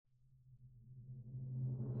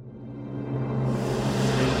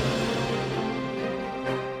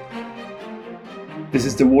This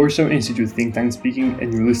is the Warsaw Institute think tank speaking,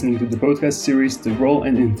 and you're listening to the podcast series The Role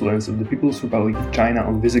and Influence of the People's Republic of China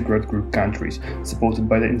on Visegrad Group countries, supported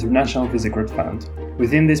by the International Visegrad Fund.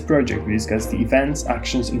 Within this project, we discuss the events,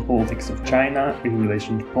 actions, and politics of China in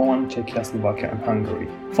relation to Poland, Czechia, Slovakia, and Hungary.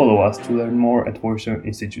 Follow us to learn more at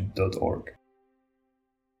warsawinstitute.org.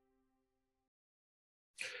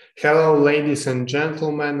 Hello, ladies and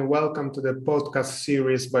gentlemen. Welcome to the podcast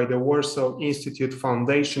series by the Warsaw Institute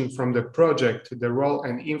Foundation from the project The Role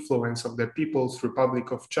and Influence of the People's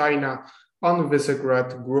Republic of China on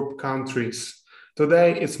Visegrad Group countries.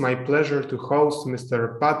 Today, it's my pleasure to host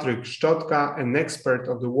Mr. Patryk Szczotka, an expert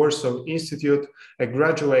of the Warsaw Institute, a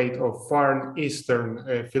graduate of Far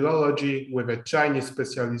Eastern Philology with a Chinese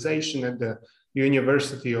specialization at the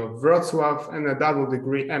University of Wrocław and a double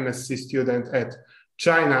degree MSc student at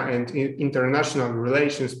China and International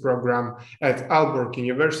Relations program at Aalborg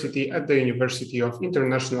University at the University of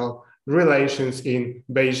International Relations in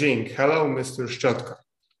Beijing. Hello, Mr. Szczotka.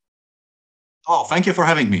 Oh, thank you for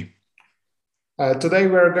having me. Today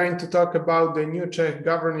we're going to talk about the new Czech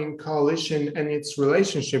governing coalition and its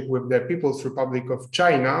relationship with the People's Republic of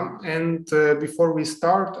China. And before we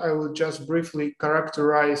start, I will just briefly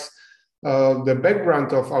characterize the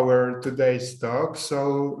background of our today's talk.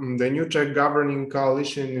 So the new Czech governing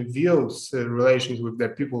coalition views relations with the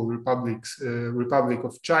People's Republic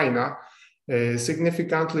of China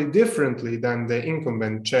significantly differently than the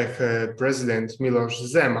incumbent Czech President Miloš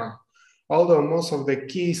Zeman. Although most of the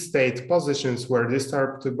key state positions were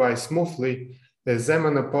disturbed by smoothly,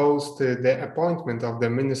 Zeman opposed the appointment of the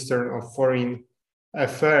Minister of Foreign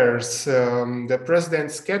Affairs. The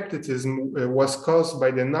president's skepticism was caused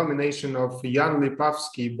by the nomination of Jan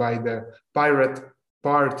Lipavsky by the Pirate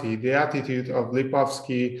Party. The attitude of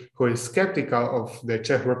Lipavsky, who is skeptical of the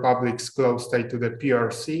Czech Republic's close tie to the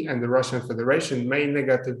PRC and the Russian Federation, may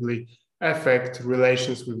negatively affect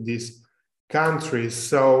relations with these countries.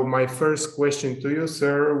 So my first question to you,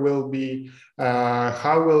 sir, will be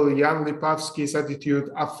how will Jan Lipavsky's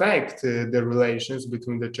attitude affect the relations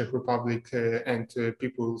between the Czech Republic and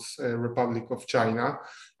People's Republic of China?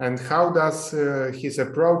 And how does his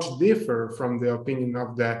approach differ from the opinion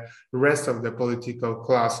of the rest of the political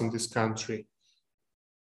class in this country?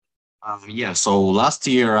 So last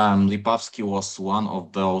year, Lipavsky was one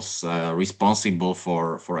of those responsible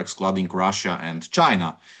for excluding Russia and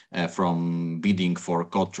China from bidding for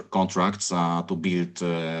contracts to build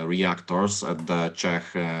reactors at the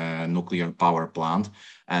Czech nuclear power plant.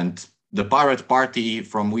 And the Pirate Party,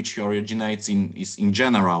 from which he originates, is in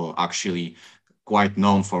general actually quite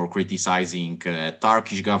known for criticizing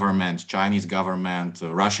Turkish government, Chinese government,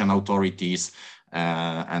 Russian authorities,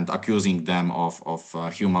 and accusing them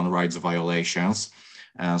of human rights violations.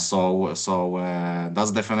 So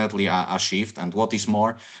that's definitely a shift. And what is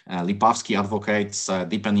more, Lipavsky advocates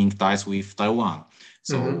deepening ties with Taiwan.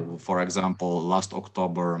 So, for example, last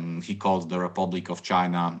October, he called the Republic of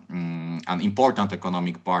China an important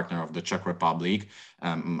economic partner of the Czech Republic,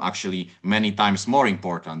 actually many times more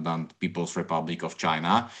important than the People's Republic of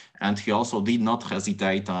China. And he also did not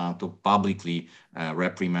hesitate to publicly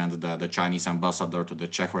reprimand the Chinese ambassador to the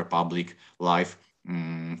Czech Republic live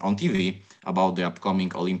on TV about the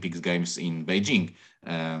upcoming Olympic Games in Beijing,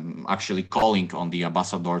 actually calling on the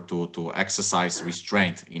ambassador to exercise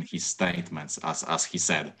restraint in his statements, as he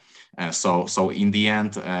said. So in the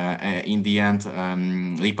end,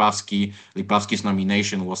 Lipavsky's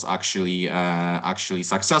nomination was actually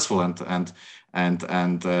successful, and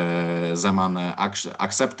Zeman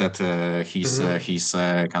accepted his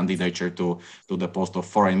candidature to the post of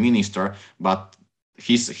foreign minister, but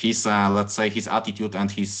his let's say his attitude and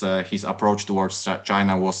his approach towards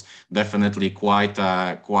China was definitely quite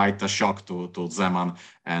a shock to Zeman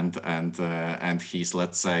and his,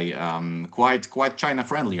 let's say, quite China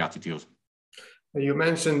friendly attitude. You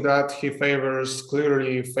mentioned that he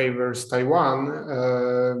clearly favors Taiwan,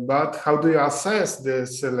 but how do you assess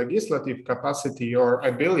this legislative capacity or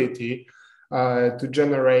ability to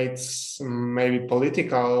generate maybe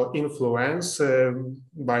political influence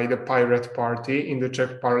by the Pirate Party in the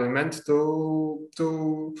Czech Parliament to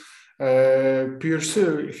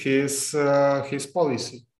pursue his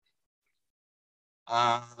policy?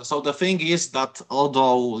 So the thing is that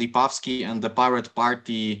although Lipavsky and the Pirate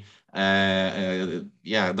Party they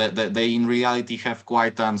in reality have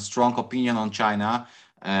quite a strong opinion on China,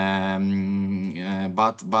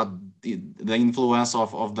 but the influence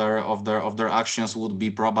of their actions would be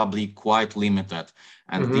probably quite limited,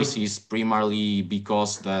 and this is primarily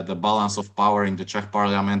because the balance of power in the Czech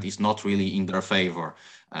Parliament is not really in their favor.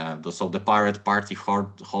 So the Pirate Party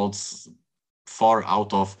holds 4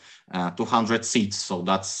 out of 200 seats, so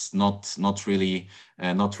that's not really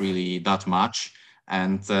that much.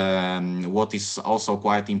 And what is also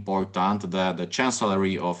quite important, the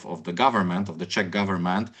chancellery of the government, of the Czech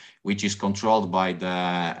government, which is controlled by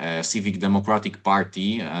the Civic Democratic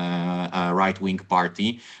Party, a right-wing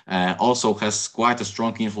party, also has quite a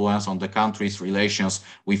strong influence on the country's relations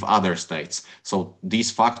with other states. So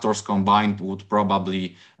these factors combined would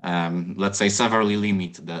probably, let's say, severely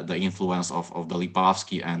limit the influence of the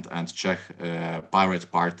Lipavsky and Czech Pirate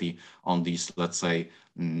Party on this, let's say,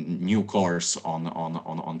 new course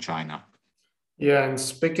on China. Yeah, and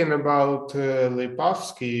speaking about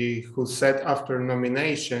Lipavsky, who said after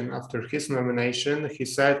his nomination, he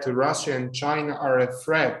said Russia and China are a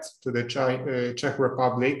threat to the Czech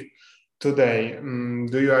Republic today.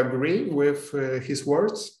 Do you agree with his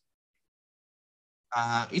words?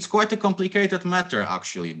 It's quite a complicated matter,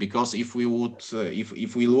 actually, because if we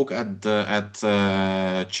look at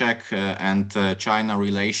Czech and China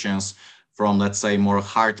relations from, let's say, more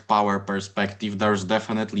hard power perspective, there's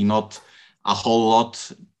definitely not a whole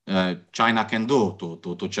lot China can do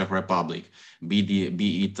to Czech Republic, be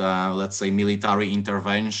it let's say pramilitary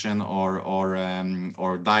intervention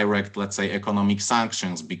or direct, let's say, economic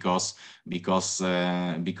sanctions, because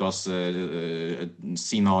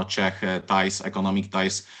Sino-Czech ties, economic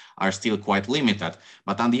ties, are still quite limited.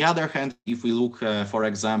 But on the other hand, if we look, for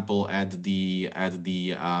example, at the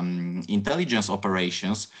intelligence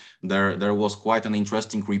operations, there was quite an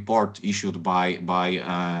interesting report issued by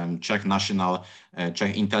Czech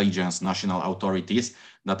intelligence national authorities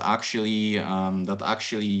that actually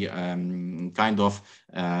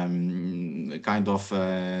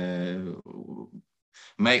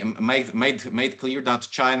made clear that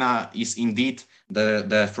China is indeed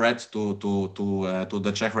the threat to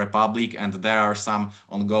the Czech Republic, and there are some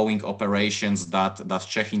ongoing operations that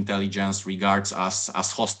Czech intelligence regards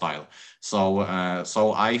as hostile. So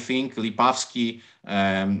I think Lipavsky's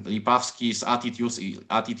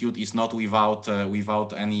attitude is not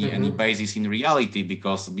without any basis in reality,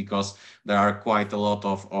 because there are quite a lot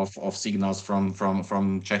of signals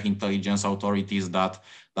from Czech intelligence authorities that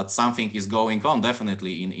something is going on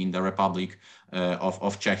definitely in the Republic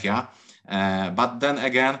of Czechia. But then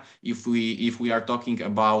again, if we are talking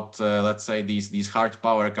about let's say these hard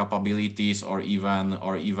power capabilities or even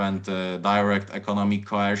direct economic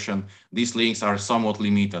coercion, these links are somewhat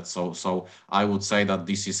limited. So I would say that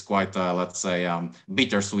this is quite let's say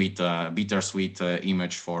bittersweet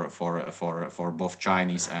image for both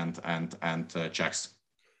Chinese and Czechs.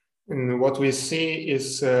 And what we see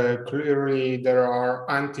is clearly there are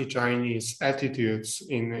anti-Chinese attitudes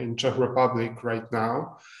in Czech Republic right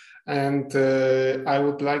now. And I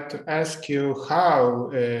would like to ask you,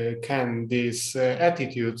 how can these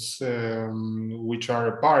attitudes, which are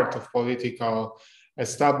a part of political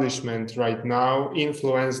establishment right now,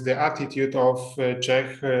 influence the attitude of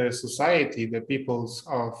Czech society, the peoples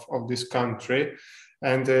of this country,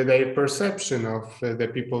 and their perception of the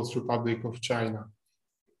People's Republic of China?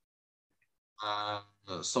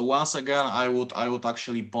 So once again, I would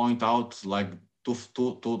actually point out like two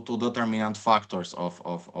determinant factors of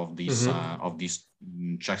this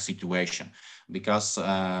Czech situation, because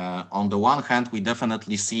on the one hand we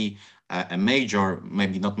definitely see a major,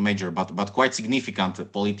 maybe not major, but quite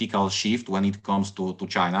significant political shift when it comes to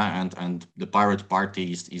China, and the Pirate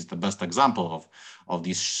Party is the best example of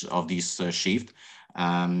this shift.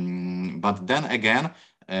 But then again,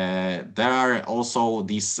 there are also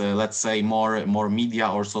these, let's say, more media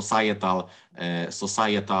or societal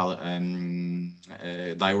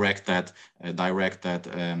directed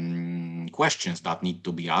questions that need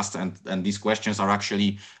to be asked, and these questions are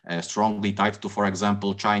actually strongly tied to, for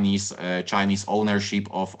example, Chinese ownership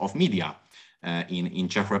of media in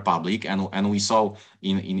Czech Republic, and we saw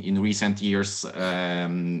in recent years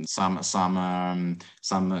some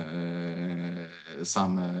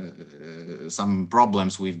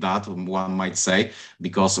problems with that, one might say,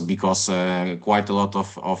 because quite a lot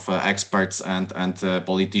of experts and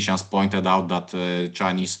politicians pointed out that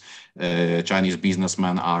Chinese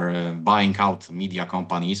businessmen are buying out media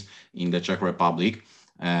companies in the Czech Republic.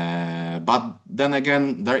 But then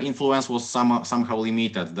again, their influence was somehow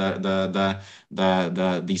limited.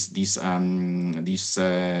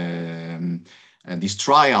 This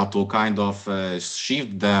trial to kind of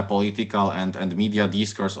shift the political and media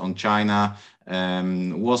discourse on China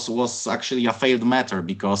was actually a failed matter,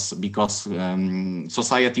 because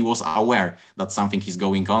society was aware that something is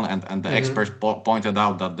going on, and the experts pointed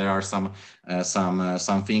out that there are some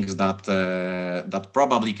things that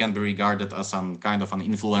probably can be regarded as some kind of an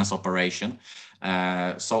influence operation.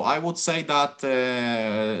 So I would say that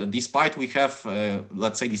despite we have,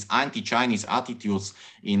 let's say, these anti-Chinese attitudes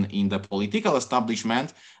in the political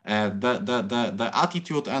establishment, the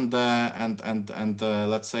attitude and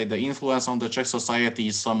let's say the influence on the Czech society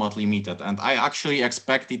is somewhat limited, and I actually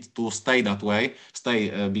expect it to stay that way,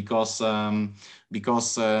 because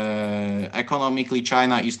economically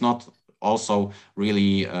China is not also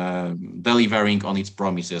really delivering on its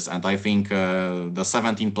promises, and I think the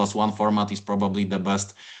 17+1 format is probably the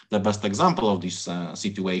best example of this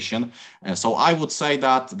situation. So I would say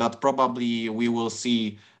that probably we will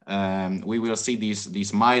see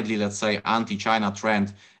this mildly, let's say, anti-China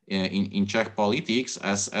trend in Czech politics,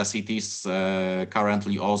 as it is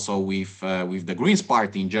currently also with the Greens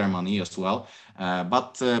party in Germany as well.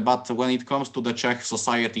 But when it comes to the Czech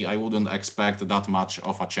society, I wouldn't expect that much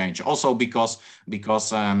of a change. Also because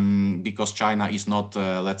China is not,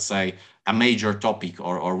 let's say, a major topic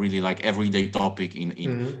or really like everyday topic in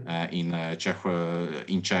Czech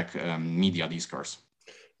media discourse.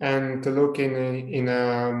 And to look in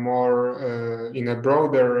a more in a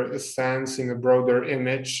broader sense, in a broader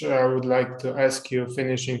image, I would like to ask you,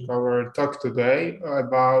 finishing our talk today,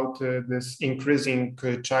 about this increasing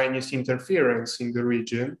Chinese interference in the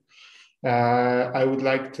region. I would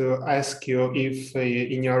like to ask you if,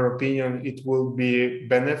 in your opinion, it will be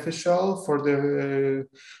beneficial for the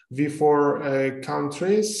V4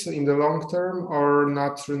 countries in the long term, or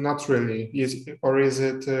not really? Is it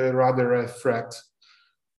rather a threat?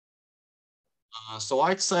 So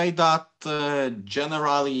I'd say that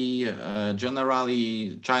generally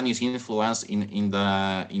Chinese influence in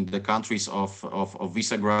the countries of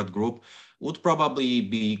Visegrad Group would probably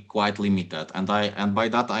be quite limited, and by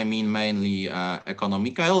that I mean mainly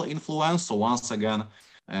economical influence. So once again,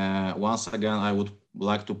 I would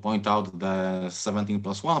like to point out the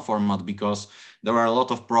 17+1 format, because there are a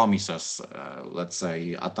lot of promises, let's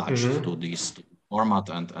say, attached to this format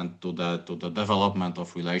and to the development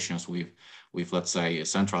of relations with, let's say,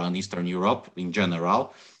 Central and Eastern Europe in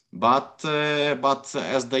general. But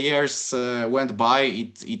as the years went by,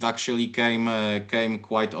 it actually came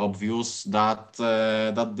quite obvious that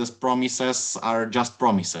these promises are just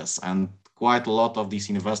promises, and quite a lot of these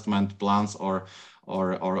investment plans or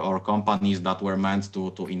companies that were meant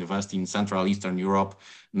to invest in Central Eastern Europe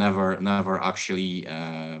never actually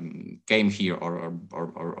came here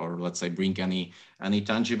or let's say bring any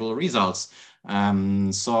tangible results.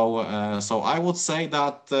 So I would say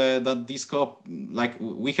that this like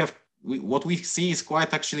what we see is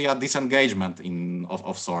quite actually a disengagement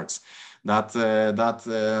of sorts. That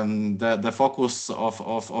the focus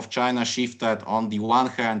of China shifted on the one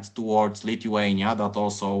hand towards Lithuania, that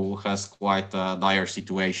also has quite a dire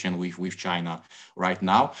situation with China right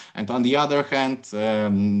now, and on the other hand,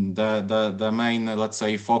 the main, let's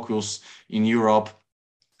say, focus in Europe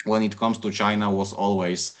when it comes to China was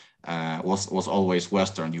always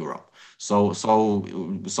Western Europe. So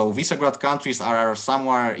Visegrad countries are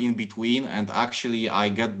somewhere in between, and actually I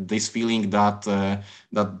get this feeling that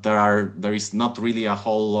there is not really a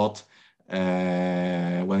whole lot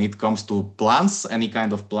when it comes to plans, any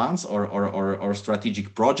kind of plans or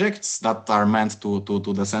strategic projects that are meant to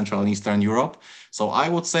the Central and Eastern Europe. So I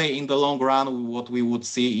would say in the long run, what we would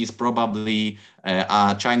see is probably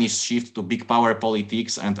a Chinese shift to big power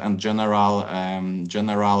politics and general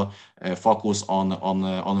focus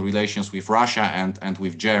on relations with Russia and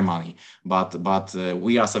with Germany. But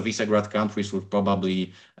we as a Visegrad countries would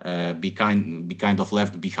probably be kind of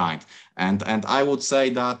left behind. And I would say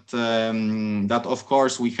that that of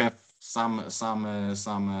course we have some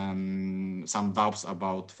doubts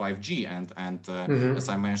about 5G and as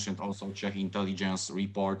I mentioned, also Czech intelligence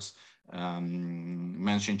reports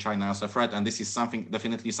mention China as a threat, and this is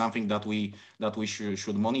definitely something that we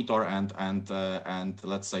should monitor and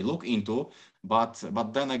let's say look into. But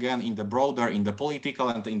then again, in the political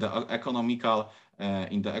and in the economical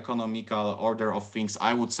order of things,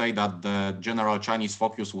 I would say that the general Chinese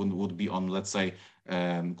focus would be on, let's say,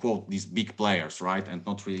 quote, these big players, right, and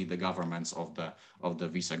not really the governments of the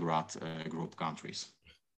Visegrad group countries.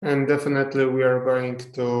 And definitely we are going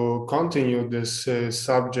to continue this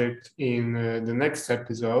subject in the next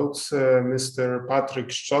episodes. Mr. Patryk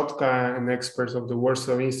Szczotka, an expert of the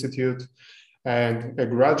Warsaw Institute and a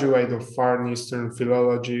graduate of Far Eastern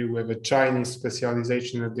Philology with a Chinese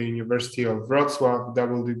specialization at the University of Wrocław,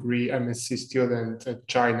 double degree MSc student at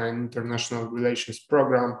China and International Relations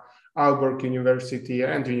Program, Aalborg University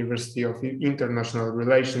and University of International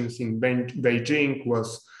Relations in Beijing,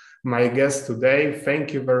 was my guest today.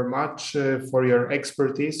 Thank you very much for your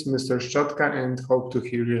expertise, Mr. Szczotka, and hope to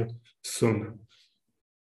hear you soon.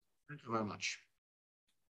 Thank you very much.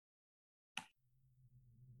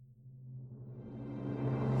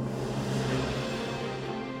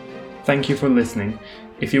 Thank you for listening.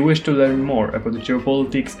 If you wish to learn more about the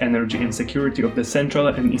geopolitics, energy and security of the Central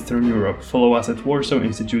and Eastern Europe, follow us at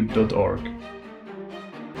warsawinstitute.org.